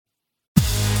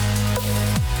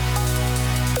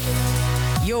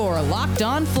are Locked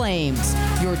On Flames,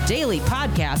 your daily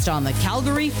podcast on the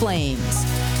Calgary Flames.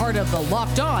 Part of the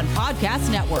Locked On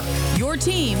Podcast Network, your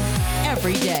team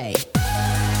every day.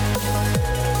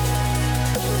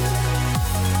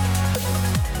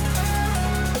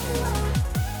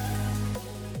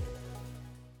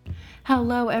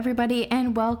 Hello, everybody,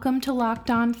 and welcome to Locked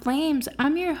On Flames.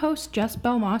 I'm your host, Jess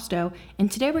Belmosto,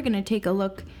 and today we're going to take a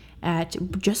look at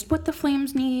just what the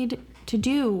Flames need to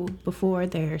do before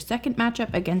their second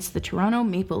matchup against the Toronto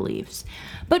Maple Leafs.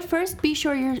 But first, be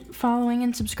sure you're following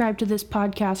and subscribe to this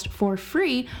podcast for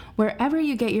free wherever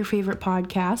you get your favorite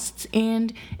podcasts.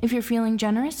 And if you're feeling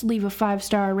generous, leave a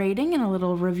 5-star rating and a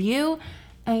little review,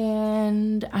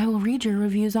 and I will read your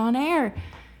reviews on air.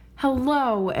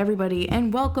 Hello, everybody,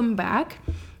 and welcome back.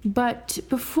 But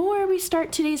before we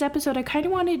start today's episode, I kind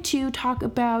of wanted to talk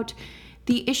about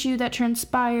the issue that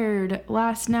transpired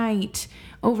last night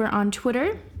over on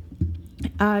Twitter.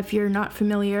 If you're not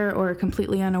familiar or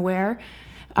completely unaware,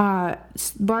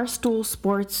 Barstool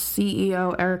Sports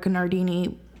CEO Erika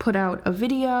Nardini put out a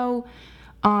video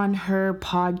on her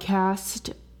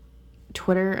podcast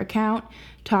Twitter account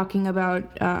talking about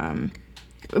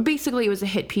basically, it was a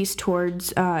hit piece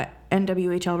towards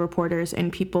NWHL reporters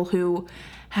and people who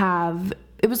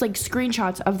it was like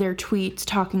screenshots of their tweets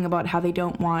talking about how they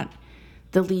don't want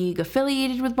the league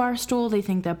affiliated with Barstool. They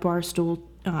think that Barstool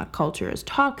culture is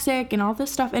toxic and all this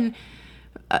stuff. And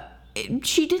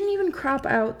she didn't even crop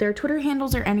out their Twitter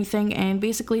handles or anything and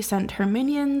basically sent her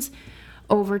minions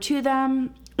over to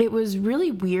them. It was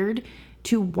really weird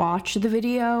to watch the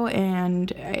video,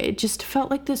 and it just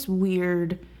felt like this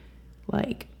weird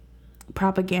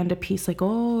propaganda piece,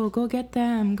 oh, go get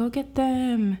them,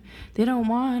 they don't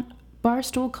want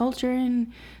Barstool culture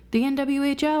in the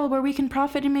NWHL where we can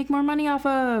profit and make more money off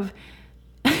of.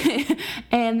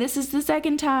 And this is the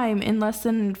second time in less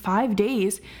than 5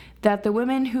 days that the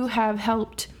women who have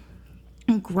helped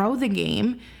grow the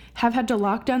game have had to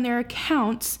lock down their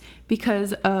accounts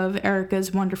because of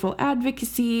Erika's wonderful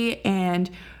advocacy and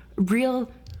real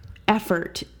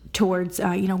effort towards,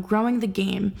 growing the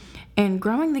game. And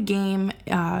growing the game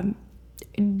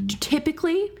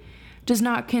typically does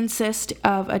not consist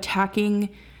of attacking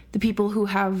the people who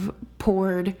have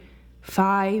poured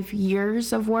 5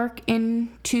 years of work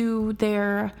into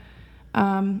their,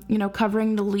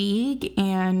 covering the league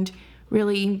and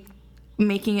really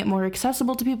making it more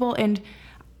accessible to people. And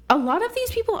a lot of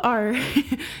these people are,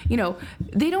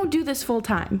 they don't do this full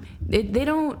time. They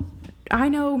don't. I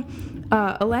know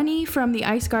Eleni from the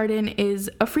Ice Garden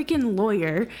is a freaking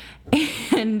lawyer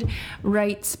and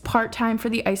writes part-time for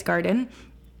the Ice Garden.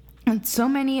 And so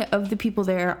many of the people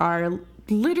there are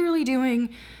literally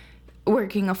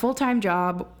working a full-time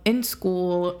job in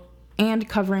school and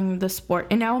covering the sport.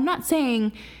 And now I'm not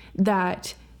saying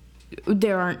that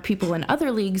there aren't people in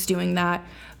other leagues doing that,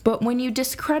 but when you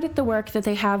discredit the work that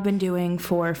they have been doing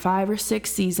for 5 or 6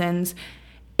 seasons,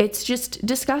 it's just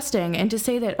disgusting. And to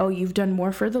say that, oh, you've done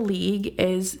more for the league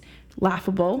is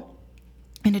laughable.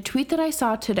 And a tweet that I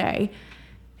saw today,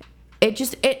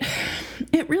 it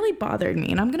really bothered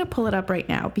me. And I'm going to pull it up right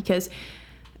now because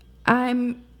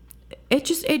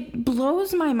it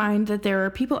blows my mind that there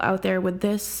are people out there with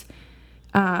this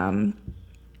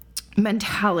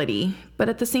mentality. But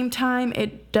at the same time,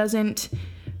 it doesn't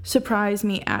surprise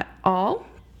me at all.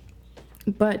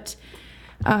 But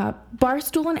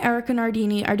Barstool and Erika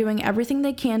Nardini are doing everything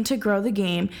they can to grow the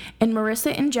game, and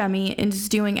Marissa Ingemi is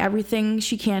doing everything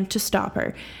she can to stop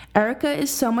her. Erika is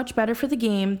so much better for the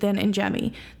game than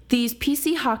Ingemi. These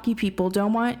PC hockey people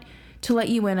don't want to let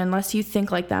you in unless you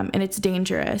think like them, and it's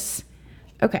dangerous.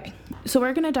 Okay, so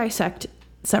we're going to dissect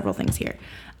several things here.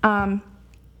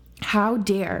 How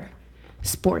dare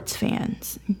sports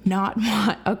fans not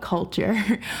want a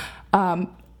culture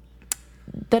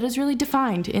that is really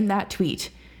defined in that tweet?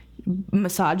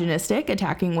 Misogynistic,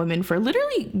 attacking women for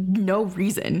literally no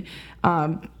reason,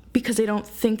 because they don't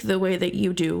think the way that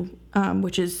you do,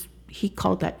 which is, he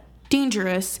called that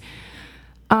dangerous.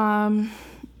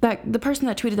 That the person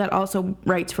that tweeted that also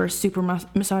writes for a super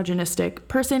misogynistic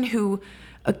person who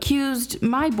accused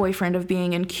my boyfriend of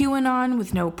being in QAnon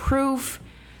with no proof.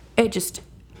 It just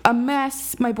a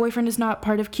mess. My boyfriend is not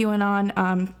part of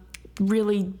QAnon.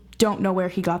 Really don't know where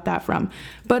he got that from.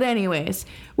 But anyways,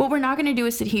 what we're not going to do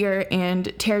is sit here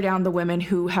and tear down the women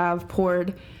who have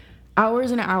poured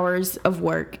hours and hours of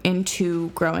work into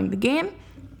growing the game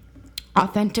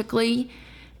authentically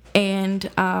and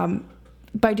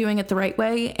by doing it the right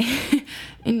way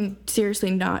and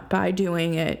seriously not by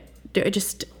doing it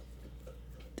just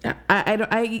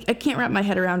I can't wrap my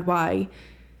head around why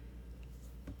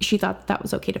she thought that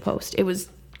was okay to post. It was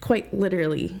quite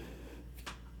literally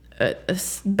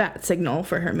bat signal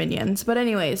for her minions. But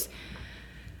anyways,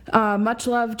 much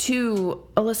love to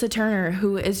Alyssa Turner,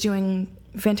 who is doing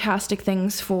fantastic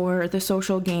things for the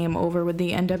social game over with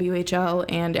the NWHL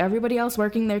and everybody else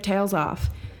working their tails off.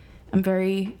 I'm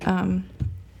very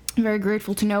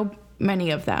grateful to know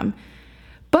many of them.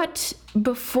 But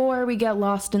before we get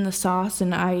lost in the sauce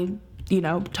and I,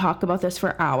 talk about this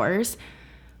for hours,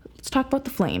 let's talk about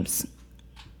the Flames.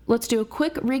 Let's do a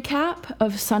quick recap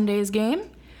of Sunday's game.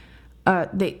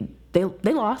 They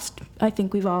lost. I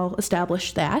think we've all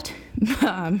established that.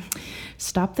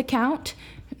 Stop the count.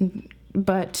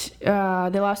 But they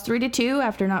lost 3-2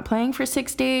 after not playing for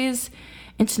 6 days.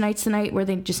 And tonight's the night where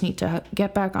they just need to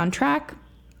get back on track.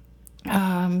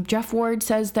 Jeff Ward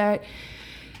says that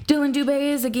Dylan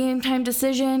Dubé is a game-time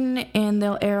decision, and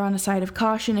they'll err on a side of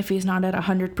caution if he's not at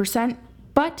 100%.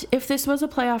 But if this was a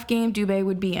playoff game, Dubé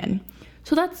would be in.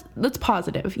 So that's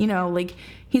positive.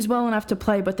 He's well enough to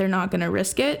play, but they're not going to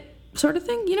risk it, sort of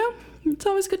thing. It's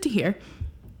always good to hear.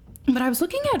 But I was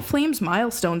looking at Flames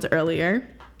milestones earlier.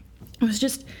 I was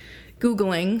just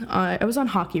Googling. I was on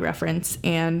Hockey Reference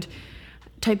and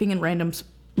typing in random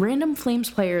Flames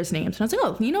players' names. And I was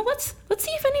like, let's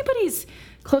see if anybody's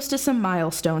close to some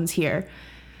milestones here.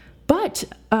 But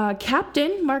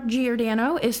Captain Mark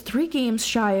Giordano is 3 games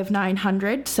shy of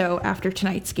 900. So after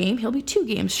tonight's game, he'll be 2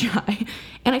 games shy.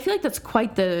 And I feel like that's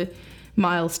quite the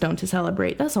milestone to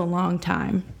celebrate. That's a long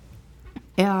time.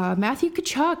 Matthew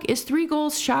Tkachuk is 3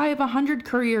 goals shy of 100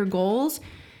 career goals.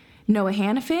 Noah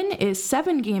Hannafin is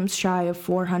 7 games shy of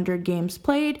 400 games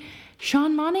played.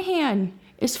 Sean Monahan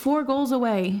is 4 goals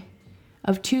away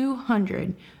of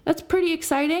 200. That's pretty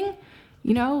exciting.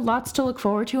 Lots to look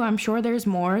forward to. I'm sure there's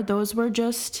more. Those were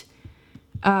just,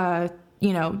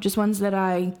 just ones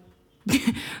that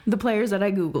the players that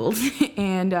I Googled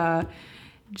and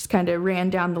just kind of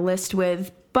ran down the list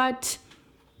with. But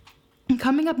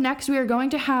coming up next, we are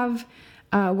going to have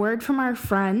a word from our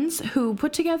friends who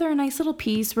put together a nice little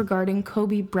piece regarding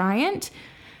Kobe Bryant.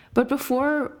 But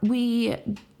before we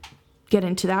get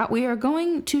into that, we are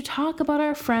going to talk about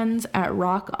our friends at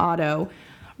Rock Auto.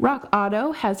 Rock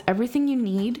Auto has everything you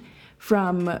need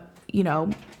from,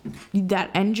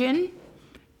 that engine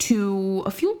to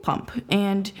a fuel pump.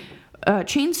 And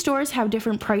chain stores have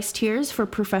different price tiers for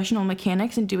professional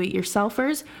mechanics and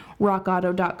do-it-yourselfers.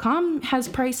 RockAuto.com has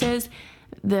prices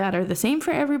that are the same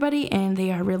for everybody, and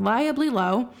they are reliably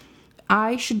low.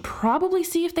 I should probably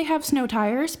see if they have snow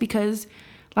tires, because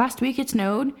last week it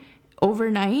snowed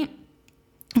overnight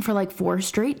for like 4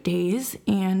 straight days,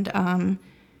 and I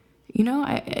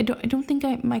don't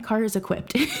think my car is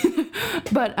equipped.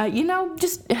 But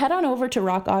just head on over to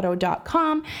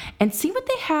rockauto.com and see what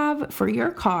they have for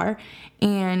your car.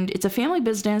 And it's a family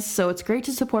business, so it's great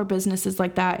to support businesses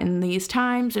like that in these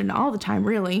times, and all the time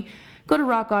really. Go to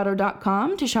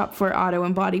rockauto.com to shop for auto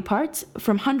and body parts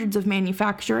from hundreds of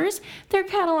manufacturers. Their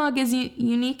catalog is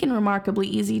unique and remarkably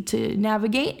easy to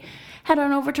navigate. Head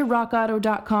on over to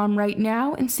rockauto.com right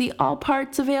now and see all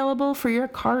parts available for your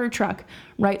car or truck.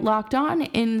 Right locked on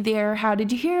in their How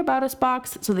Did You Hear About Us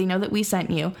box, so they know that we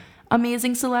sent you.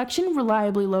 Amazing selection,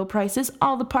 reliably low prices,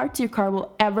 all the parts your car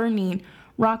will ever need.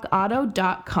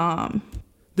 rockauto.com.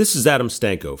 This is Adam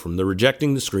Stanko from the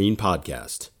Rejecting the Screen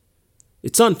podcast.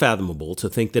 It's unfathomable to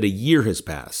think that a year has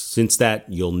passed since that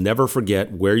you'll never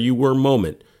forget where you were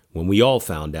moment when we all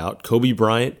found out Kobe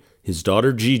Bryant, his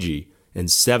daughter Gigi,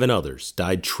 and 7 others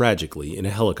died tragically in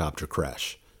a helicopter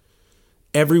crash.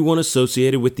 Everyone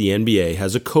associated with the NBA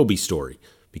has a Kobe story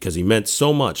because he meant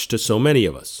so much to so many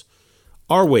of us.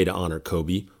 Our way to honor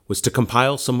Kobe was to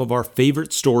compile some of our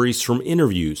favorite stories from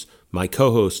interviews my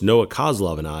co-host Noah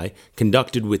Kozlov and I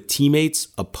conducted with teammates,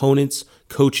 opponents,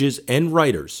 coaches, and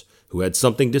writers who had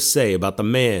something to say about the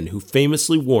man who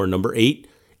famously wore number 8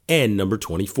 and number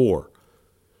 24.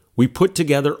 We put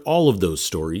together all of those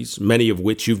stories, many of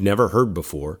which you've never heard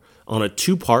before, on a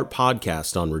 2-part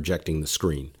podcast on Rejecting the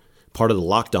Screen, part of the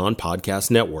Locked On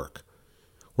Podcast Network.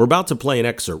 We're about to play an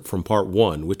excerpt from Part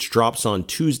 1, which drops on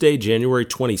Tuesday, January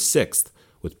 26th,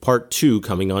 with Part 2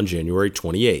 coming on January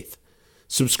 28th.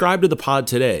 Subscribe to the pod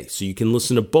today so you can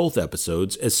listen to both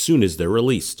episodes as soon as they're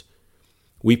released.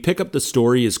 We pick up the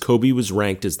story as Kobe was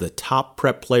ranked as the top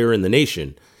prep player in the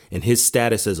nation, and his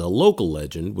status as a local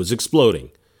legend was exploding.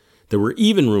 There were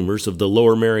even rumors of the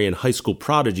Lower Merion High School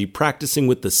prodigy practicing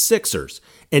with the Sixers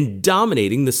and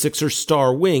dominating the Sixers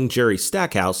star wing Jerry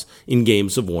Stackhouse in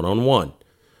games of one-on-one.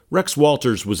 Rex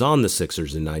Walters was on the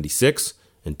Sixers in '96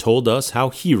 and told us how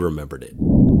he remembered it.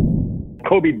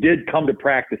 Kobe did come to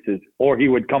practices, or he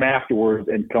would come afterwards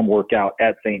and come work out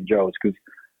at St. Joe's, because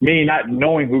me not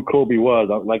knowing who Kobe was,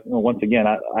 once again,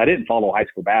 I didn't follow high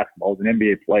school basketball. I was an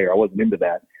NBA player. I wasn't into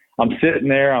that. I'm sitting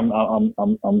there. I'm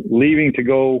leaving to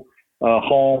go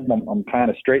home. I'm kind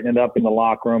of straightening it up in the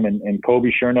locker room, and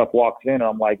Kobe, sure enough, walks in. And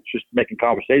I'm like, just making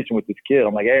conversation with this kid.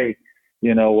 I'm like, hey,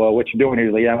 what you doing here?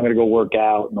 He's like, yeah, I'm going to go work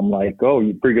out. And I'm like, oh,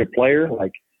 you a pretty good player?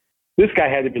 Like, this guy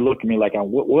had to be looking at me like,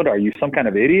 what are you, some kind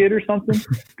of idiot or something?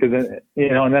 Because,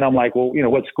 and then I'm like, well,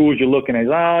 what schools you looking at?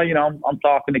 He's, I'm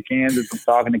talking to Kansas. I'm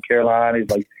talking to Carolina. He's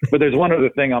like, but there's one other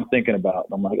thing I'm thinking about.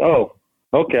 And I'm like, oh,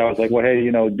 okay. I was like, well, hey,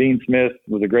 Dean Smith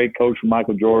was a great coach for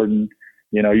Michael Jordan.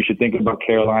 You should think about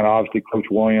Carolina. Obviously, Coach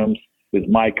Williams is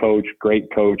my coach,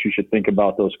 great coach. You should think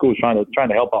about those schools, trying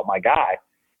to help out my guy.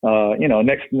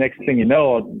 Next thing you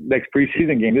know, next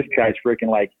preseason game, this guy's freaking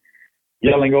like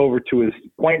yelling over to his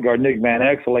point guard, Nick Van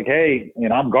Exel, like, hey,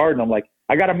 I'm guarding. I'm like,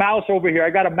 I got a mouse over here.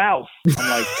 I got a mouse. I'm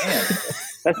like,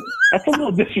 man, that's a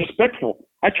little disrespectful.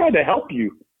 I tried to help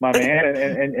you, my man,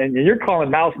 and you're calling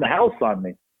mouse in the house on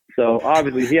me. So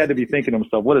obviously he had to be thinking to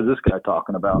himself, what is this guy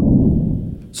talking about?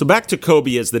 So back to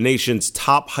Kobe as the nation's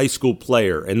top high school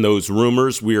player and those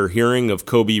rumors we are hearing of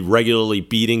Kobe regularly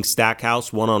beating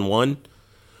Stackhouse one-on-one.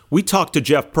 We talked to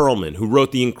Jeff Pearlman, who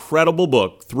wrote the incredible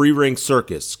book, Three Ring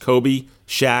Circus, Kobe,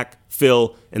 Shaq,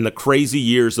 Phil, and the Crazy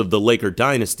Years of the Laker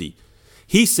Dynasty.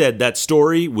 He said that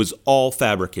story was all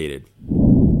fabricated.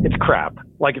 It's crap.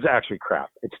 Like, it's actually crap.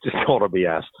 It's just total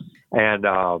BS.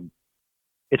 And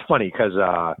it's funny because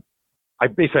I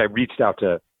reached out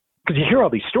to, because you hear all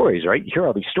these stories, right? You hear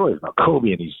all these stories about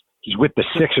Kobe, and he's with the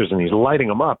Sixers and he's lighting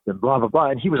them up and blah, blah, blah.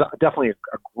 And he was definitely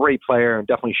a great player and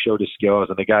definitely showed his skills.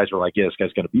 And the guys were like, yeah, this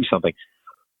guy's going to be something.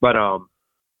 But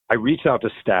I reached out to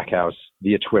Stackhouse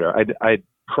via Twitter. I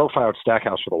profiled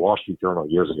Stackhouse for the Wall Street Journal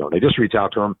years ago, and I just reached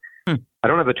out to him. I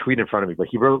don't have the tweet in front of me, but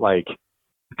he wrote like,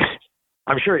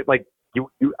 I'm sure like you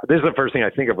this is the first thing I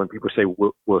think of when people say,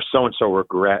 will so-and-so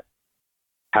regret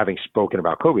having spoken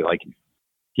about Kobe? Like,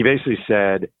 he basically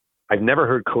said, I've never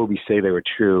heard Kobe say they were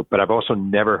true, but I've also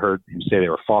never heard him say they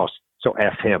were false. So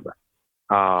F him.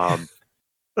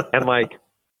 And like,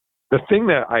 the thing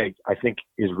that I think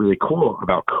is really cool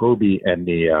about Kobe and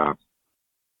the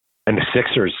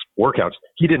Sixers workouts,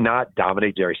 he did not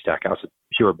dominate Jerry Stackhouse. It's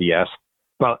pure BS,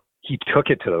 but he took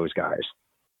it to those guys.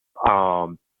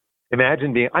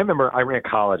 Imagine I remember I ran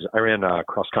college. I ran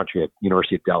cross country at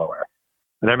University of Delaware.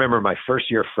 And I remember my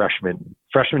first year freshman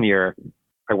year,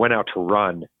 I went out to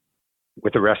run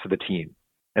with the rest of the team.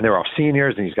 And they were all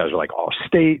seniors, and these guys were like all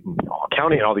state and all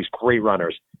county and all these great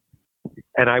runners.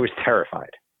 And I was terrified.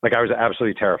 Like, I was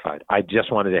absolutely terrified. I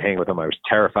just wanted to hang with them. I was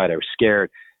terrified. I was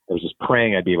scared. I was just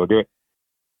praying I'd be able to do it.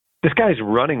 This guy's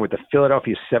running with the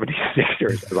Philadelphia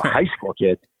 76ers as a high school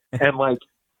kid and like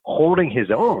holding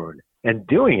his own and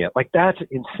doing it. Like, that's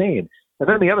insane. And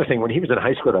then the other thing, when he was in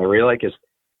high school that I really like is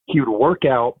he would work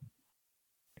out.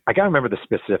 I got to remember the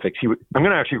specifics. I'm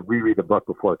going to actually reread the book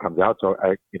before it comes out. So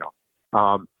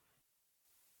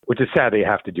which is sad that you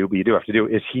have to do, but you do have to do,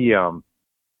 is he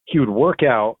would work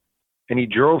out, and he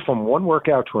drove from one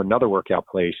workout to another workout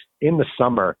place in the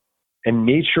summer and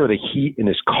made sure the heat in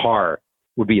his car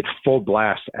would be at full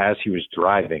blast as he was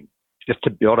driving, just to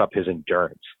build up his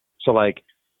endurance. So like,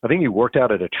 I think he worked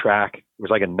out at a track. It was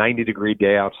like a 90-degree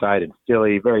day outside in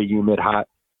Philly, very humid, hot,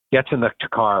 gets in the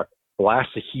car,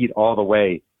 blasts the heat all the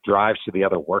way, drives to the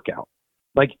other workout.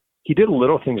 Like, he did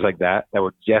little things like that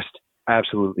were just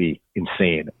absolutely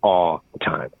insane all the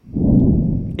time.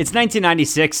 It's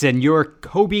 1996 and you're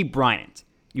Kobe Bryant.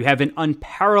 You have an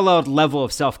unparalleled level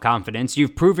of self-confidence.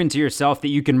 You've proven to yourself that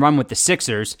you can run with the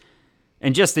Sixers.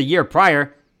 And just a year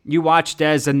prior, you watched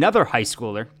as another high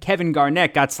schooler, Kevin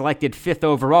Garnett, got selected 5th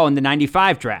overall in the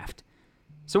 95 draft.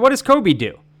 So what does Kobe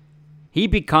do? He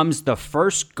becomes the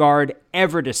first guard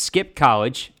ever to skip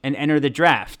college and enter the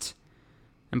draft.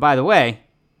 And by the way,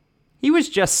 he was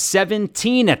just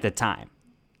 17 at the time.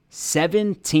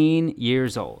 17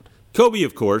 years old. Kobe,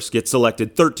 of course, gets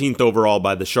selected 13th overall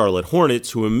by the Charlotte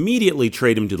Hornets, who immediately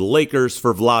trade him to the Lakers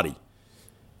for Vlade.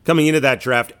 Coming into that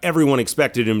draft, everyone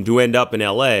expected him to end up in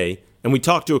LA, and we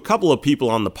talked to a couple of people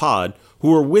on the pod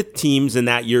who were with teams in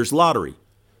that year's lottery.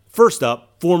 First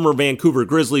up, former Vancouver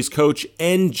Grizzlies coach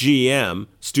and GM,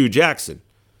 Stu Jackson.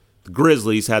 The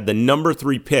Grizzlies had the number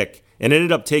 3 pick and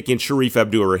ended up taking Sharif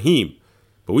Abdur-Rahim.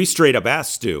 But we straight up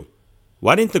asked Stu,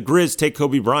 why didn't the Grizz take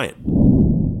Kobe Bryant?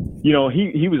 You know,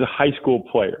 he was a high school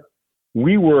player.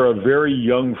 We were a very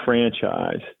young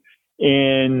franchise.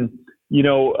 And, you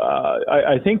know,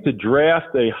 I think to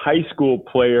draft a high school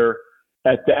player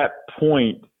at that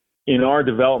point in our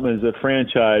development as a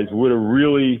franchise would have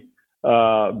really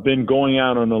been going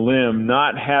out on a limb,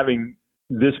 not having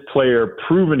this player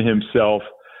proven himself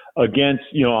against,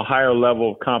 a higher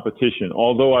level of competition.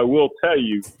 Although I will tell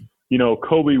you,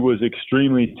 Kobe was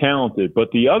extremely talented.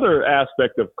 But the other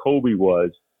aspect of Kobe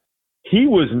was he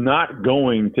was not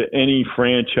going to any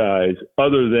franchise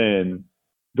other than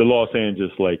the Los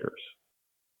Angeles Lakers.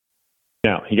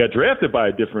 Now, he got drafted by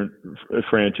a different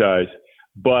franchise,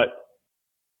 but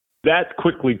that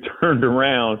quickly turned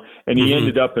around and he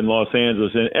ended up in Los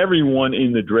Angeles, and everyone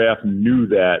in the draft knew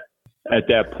that at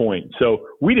that point. So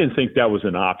we didn't think that was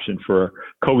an option for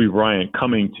Kobe Bryant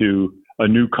coming to a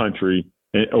new country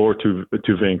or to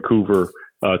Vancouver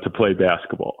to play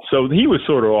basketball. So he was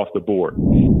sort of off the board.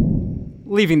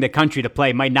 Leaving the country to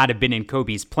play might not have been in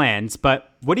Kobe's plans,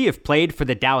 but would he have played for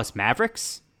the Dallas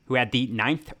Mavericks, who had the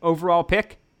 9th overall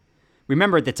pick?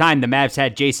 Remember, at the time, the Mavs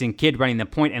had Jason Kidd running the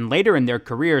point, and later in their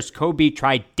careers, Kobe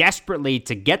tried desperately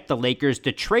to get the Lakers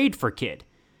to trade for Kidd.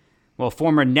 Well,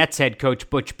 former Nets head coach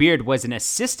Butch Beard was an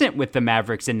assistant with the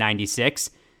Mavericks in '96,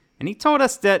 and he told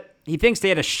us that he thinks they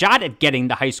had a shot at getting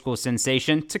the high school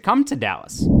sensation to come to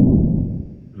Dallas.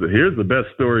 Here's the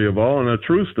best story of all, and a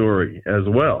true story as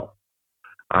well.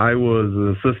 I was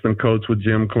an assistant coach with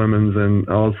Jim Clemens and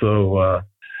also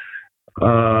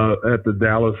at the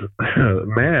Dallas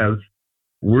Mavs.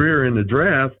 We're in the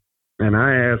draft, and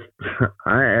I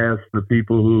asked the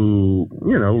people who,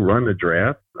 run the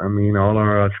draft, all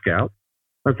our scouts,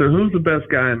 I said, who's the best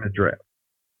guy in the draft?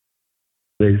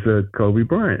 They said Kobe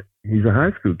Bryant. He's a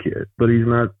high school kid, but he's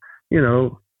not, we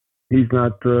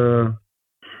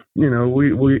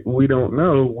don't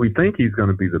know. We think he's going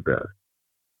to be the best.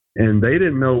 And they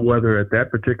didn't know whether at that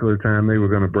particular time they were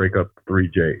going to break up the 3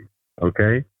 J's,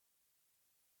 okay?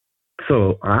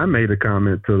 So I made a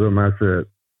comment to them. I said,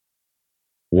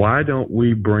 why don't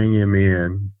we bring him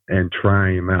in and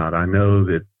try him out? I know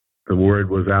that the word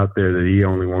was out there that he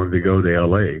only wanted to go to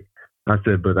L.A. I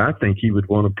said, but I think he would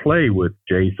want to play with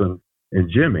Jason and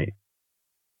Jimmy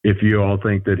if you all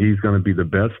think that he's going to be the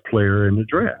best player in the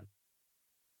draft.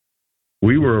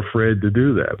 We were afraid to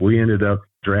do that. We ended up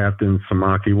drafting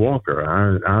Samaki Walker.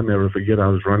 I'll never forget, I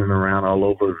was running around all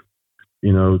over,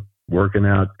 working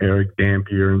out Eric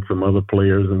Dampier and some other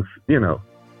players, and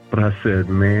but I said,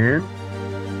 man,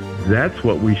 that's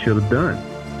what we should have done.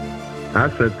 I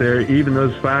sat there, even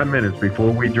those 5 minutes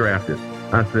before we drafted,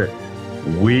 I said,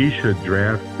 we should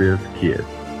draft this kid.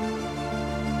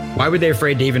 Why were they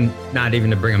afraid to not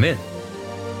even to bring him in?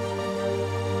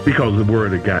 Because the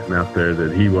word had gotten out there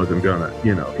that he wasn't gonna,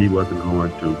 he wasn't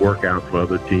going to work out for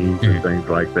other teams and things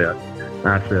like that.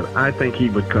 I said, I think he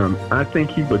would come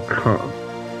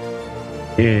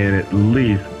and at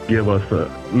least give us a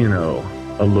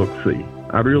look-see.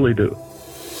 I really do.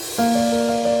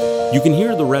 You can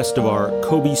hear the rest of our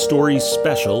Kobe Stories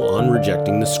special on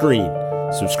Rejecting the Screen.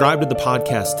 Subscribe to the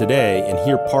podcast today and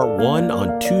hear part 1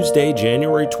 on Tuesday,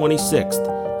 January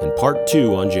 26th, and part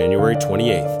 2 on January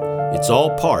 28th. It's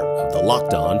all part of the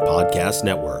Locked On Podcast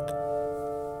Network.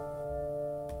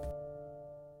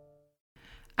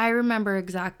 I remember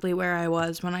exactly where I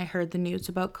was when I heard the news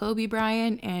about Kobe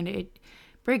Bryant, and it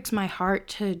breaks my heart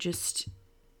to just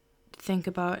think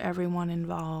about everyone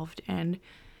involved. And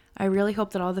I really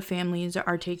hope that all the families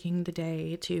are taking the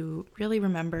day to really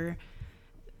remember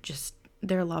just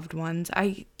their loved ones.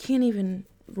 I can't even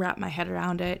wrap my head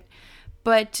around it.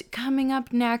 But coming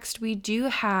up next, we do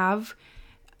have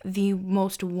the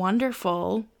most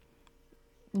wonderful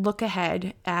look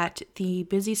ahead at the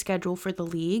busy schedule for the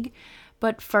league.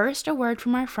 But first, a word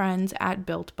from our friends at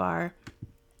Built Bar.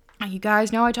 You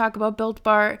guys know I talk about Built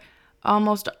Bar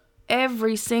almost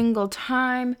every single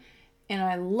time, and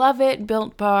I love it.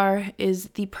 Built Bar is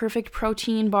the perfect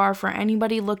protein bar for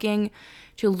anybody looking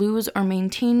to lose or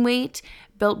maintain weight.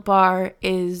 Built Bar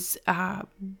is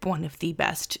one of the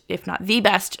best, if not the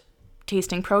best,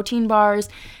 tasting protein bars.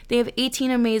 They have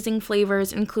 18 amazing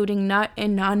flavors, including nut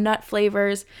and non-nut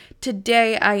flavors.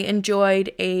 Today, I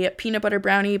enjoyed a peanut butter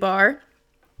brownie bar,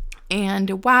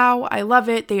 and wow, I love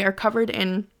it. They are covered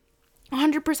in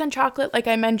 100% chocolate, like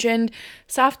I mentioned,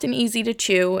 soft and easy to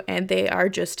chew, and they are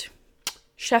just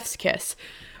chef's kiss.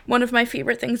 One of my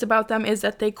favorite things about them is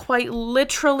that they quite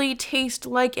literally taste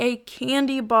like a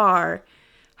candy bar.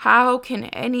 How can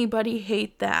anybody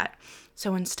hate that?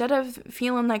 So instead of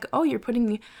feeling like, oh, you're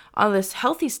putting all this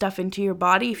healthy stuff into your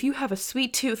body, if you have a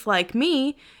sweet tooth like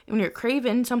me, when you're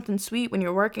craving something sweet when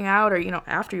you're working out, or,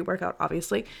 after you work out,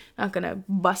 obviously, not going to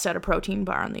bust out a protein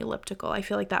bar on the elliptical. I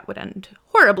feel like that would end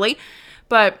horribly.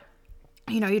 But,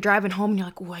 you're driving home and you're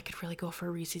like, oh, I could really go for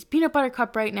a Reese's Peanut Butter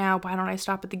Cup right now. Why don't I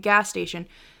stop at the gas station?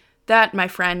 That, my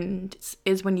friend,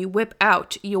 is when you whip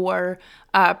out your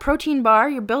protein bar,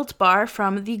 your Built Bar,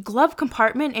 from the glove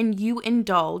compartment, and you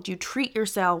indulge. You treat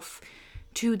yourself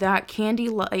to that candy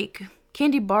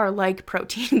bar-like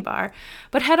protein bar.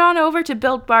 But head on over to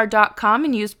BuiltBar.com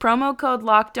and use promo code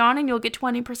LOCKEDON and you'll get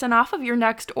 20% off of your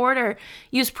next order.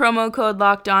 Use promo code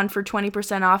LOCKEDON for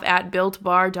 20% off at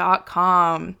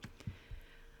BuiltBar.com.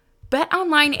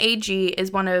 BetOnline AG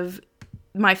is one of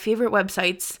my favorite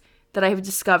websites that I have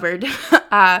discovered.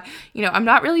 I'm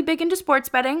not really big into sports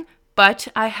betting, but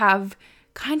I have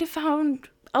kind of found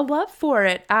a love for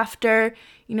it after,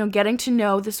 getting to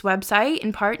know this website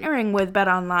and partnering with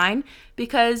BetOnline,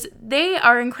 because they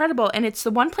are incredible and it's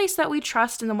the one place that we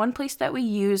trust and the one place that we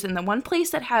use and the one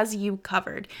place that has you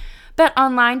covered.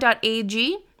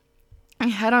 BetOnline.ag.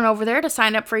 Head on over there to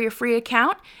sign up for your free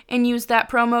account and use that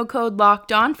promo code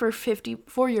LOCKEDON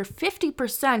for your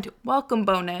 50% welcome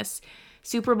bonus.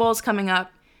 Super Bowl's coming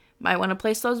up. Might want to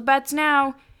place those bets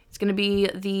now. It's going to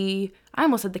be I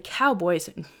almost said the Cowboys.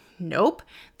 Nope.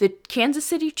 The Kansas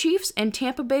City Chiefs and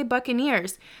Tampa Bay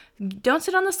Buccaneers. Don't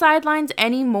sit on the sidelines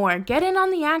anymore. Get in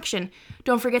on the action.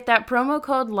 Don't forget that promo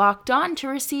code LOCKEDON to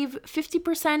receive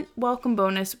 50% welcome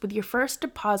bonus with your first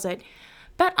deposit.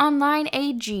 BetOnline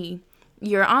AG,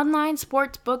 your online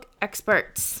sportsbook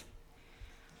experts.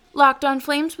 Locked on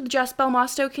Flames with Jess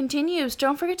Belmosto continues.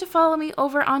 Don't forget to follow me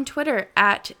over on Twitter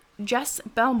at Jess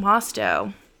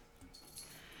Belmosto.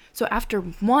 So after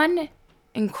one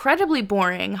incredibly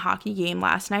boring hockey game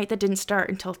last night that didn't start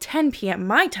until 10 p.m.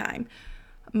 my time,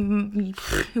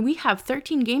 we have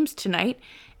 13 games tonight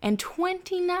and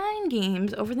 29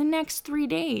 games over the next 3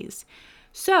 days.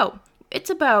 So it's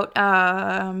about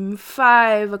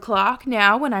 5 o'clock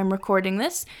now when I'm recording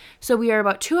this. So we are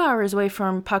about 2 hours away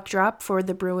from puck drop for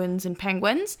the Bruins and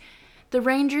Penguins. The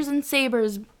Rangers and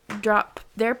Sabres drop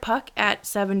their puck at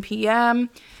 7 p.m.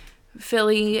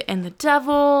 Philly and the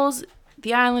Devils,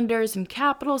 the Islanders and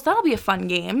Capitals. That'll be a fun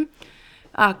game.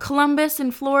 Columbus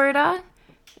and Florida,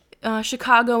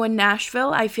 Chicago and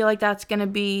Nashville. I feel like that's going to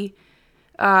be,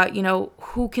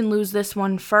 who can lose this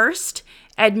one first.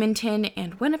 Edmonton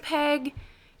and Winnipeg.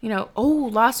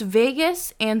 Las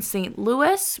Vegas and St.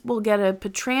 Louis. We'll get a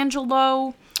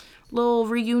Pietrangelo little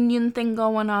reunion thing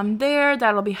going on there.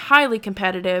 That'll be highly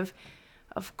competitive.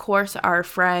 Of course, our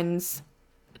friends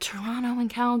Toronto and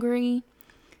Calgary,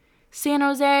 San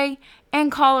Jose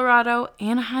and Colorado,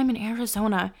 Anaheim and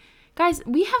Arizona. Guys,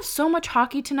 we have so much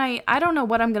hockey tonight. I don't know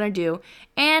what I'm going to do.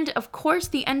 And, of course,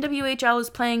 the NWHL is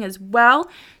playing as well.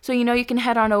 So, you can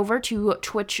head on over to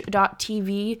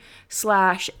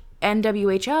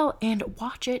twitch.tv/NWHL and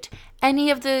watch it. Any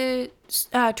of the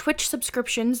Twitch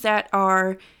subscriptions that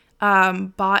are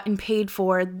bought and paid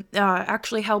for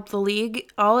actually help the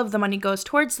league. All of the money goes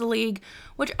towards the league,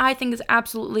 which I think is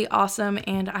absolutely awesome.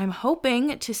 And I'm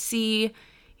hoping to see,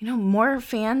 more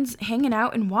fans hanging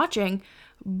out and watching.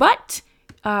 But,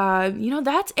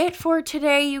 that's it for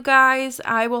today, you guys.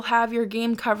 I will have your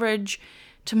game coverage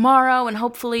tomorrow, and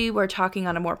hopefully we're talking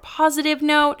on a more positive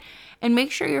note. And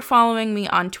make sure you're following me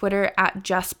on Twitter at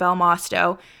Jess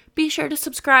Belmosto. Be sure to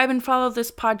subscribe and follow this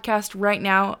podcast right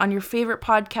now on your favorite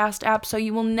podcast app so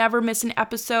you will never miss an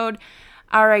episode.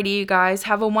 Alrighty, you guys.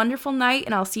 Have a wonderful night,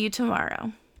 and I'll see you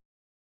tomorrow.